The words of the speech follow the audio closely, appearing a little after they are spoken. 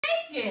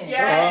speaking.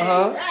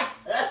 Yeah.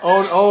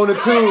 On the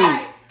tube.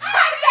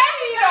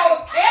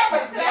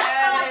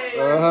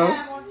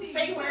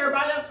 Say where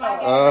everybody else saw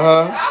it.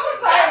 I was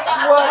like,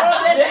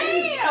 well,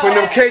 damn. Putting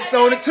them cakes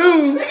on the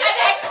tube. Look at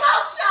that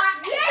close shot.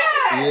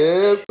 Yeah.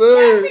 Yes, sir.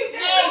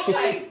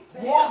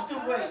 Walked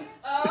away.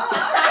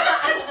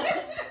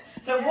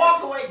 So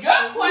walk away.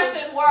 Your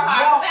questions were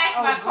hard. I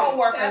asked my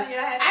co-workers.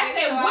 I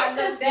said, what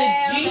does the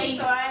G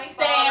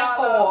stand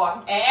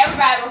for? And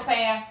everybody was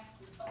saying,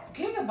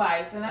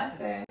 gigabytes. And I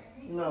said,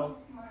 no.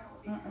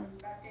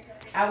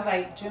 I was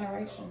like,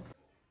 generation.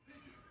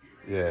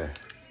 Yeah.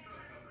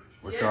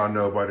 What y'all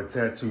know about the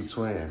tattoo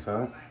twins,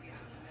 huh?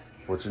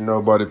 What you know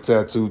about the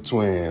tattoo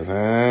twins,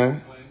 huh?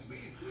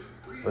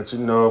 What you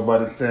know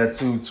about the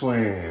tattoo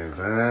twins,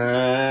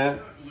 huh?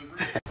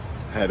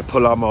 I had to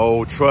pull out my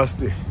old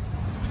trusty.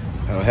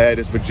 I've had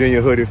this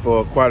Virginia hoodie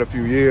for quite a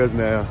few years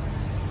now.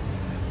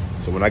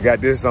 So when I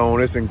got this on,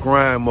 it's in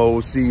grind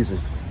mode season.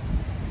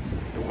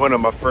 One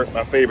of my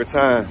favorite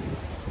time.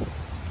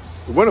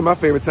 One of my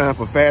favorite time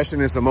for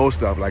fashion and some more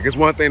stuff. Like, it's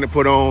one thing to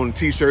put on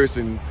t-shirts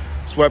and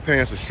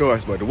sweatpants or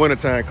shorts, but the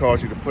wintertime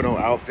calls you to put on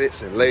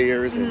outfits and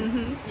layers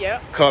and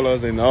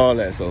colors and all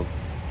that. So,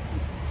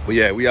 but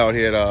yeah, we out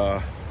here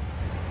at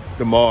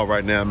the mall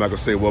right now. I'm not gonna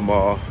say what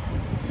mall.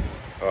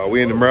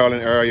 We in the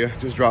Maryland area.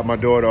 Just dropped my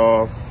daughter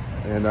off,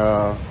 and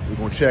we're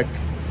gonna check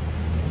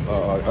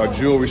a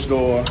jewelry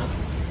store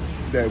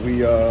that we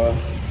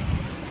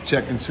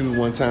checked into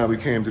one time we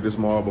came to this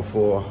mall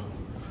before.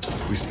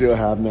 We still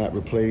have not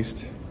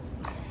replaced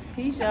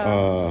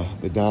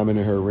the diamond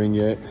in her ring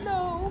yet.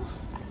 No.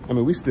 I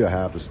mean, we still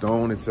have the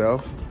stone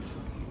itself,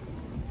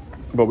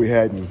 but we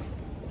hadn't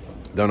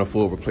done a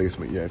full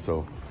replacement yet.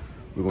 So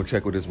we're gonna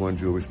check with this one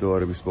jewelry store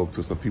that we spoke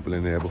to some people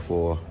in there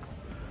before.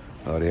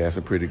 They had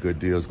some pretty good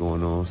deals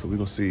going on. So we're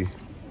gonna see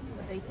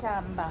What they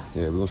talking about?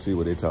 Yeah, we're gonna see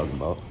what they're talking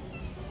about.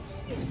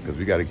 Because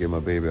we gotta get my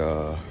baby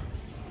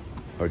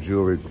her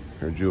jewelry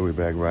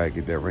back right,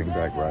 get that ring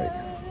back right.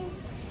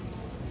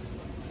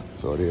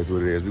 So it is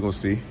what it is. We're gonna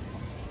see.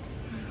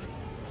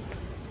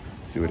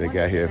 See what they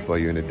got here for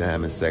you in the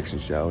diamond section,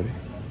 shall we?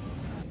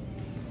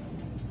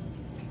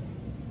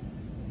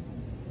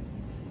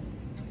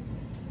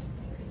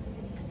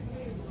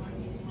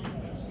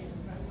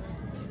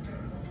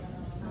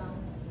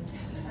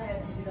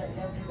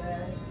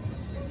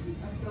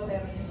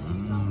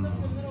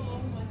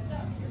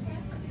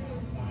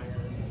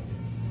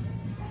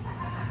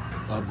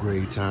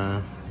 Upgrade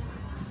time.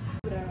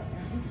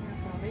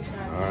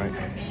 All right.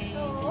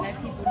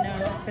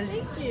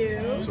 Thank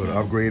you. So the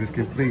upgrade is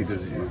complete.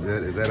 Is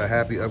that a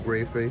happy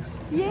upgrade face?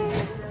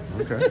 Yeah.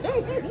 Okay.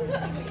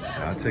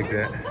 I'll take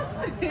that.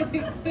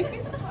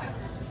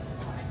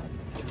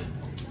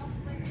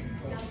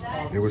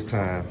 It was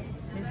time.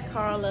 Miss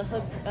Carla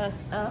hooked us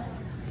up.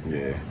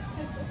 Yeah.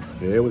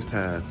 Yeah, it was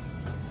time.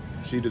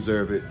 She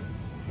deserved it.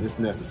 It's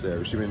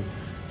necessary. She been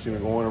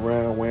going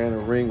around wearing a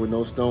ring with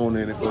no stone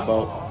in it for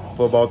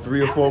about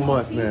 3 or 4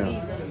 months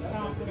now.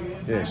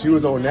 Yeah, she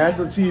was on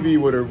national TV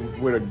with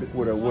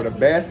a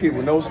basket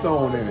with no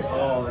stone in it.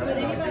 No,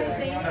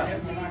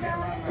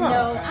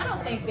 I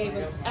don't think they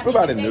would.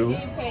 Nobody knew. They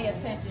didn't pay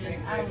attention.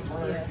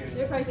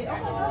 They're probably saying,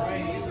 "Oh,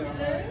 you're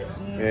interested."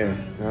 Yeah,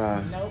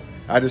 nah. Nope.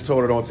 I just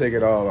told her don't take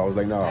it off. I was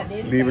like, no,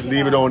 leave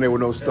it on there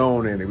with no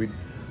stone in it.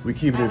 We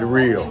keeping it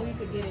real. We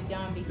could get it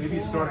done before. Maybe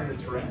starting a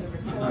trend.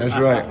 That's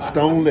right,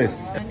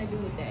 stoneless. Nothing to do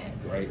with that.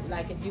 Right.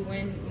 Like if you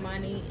win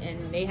money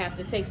and they have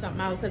to take something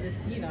out because it's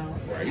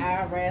Right.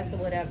 IRS or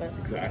whatever.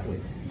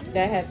 Exactly.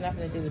 That has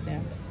nothing to do with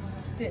them.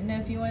 Didn't know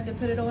if you wanted to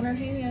put it on her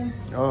hand.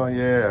 Oh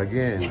yeah,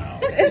 again.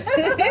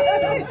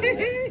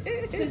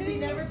 Because she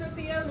never took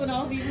the other one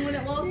off, even when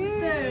it lost the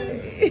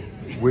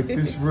stone. With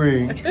this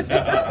ring,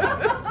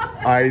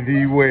 I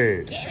thee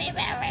wed. Give me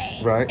that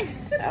ring. Right?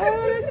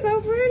 Oh, that's so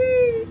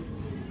pretty.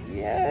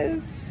 Yes.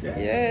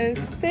 Yes.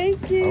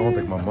 Thank you. I don't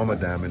think my mama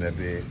diamond that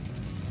big.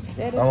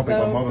 That is I don't think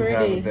so my mother's pretty.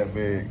 diamond's that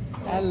big.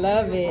 I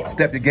love it.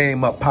 Step your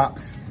game up,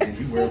 Pops. And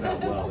you wear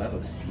that well. That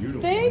looks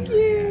beautiful. Thank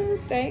you.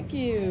 Thank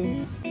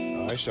you.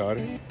 All right,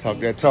 shawty. Talk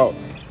that talk.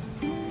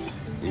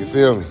 You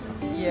feel me?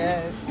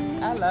 Yes.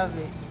 I love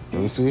it.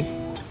 Let me see.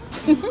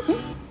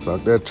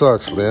 Talk that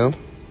talk, Slim.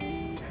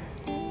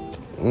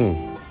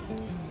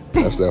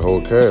 That's that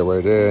whole carrot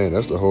right there. And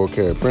that's the whole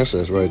carrot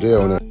princess right there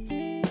on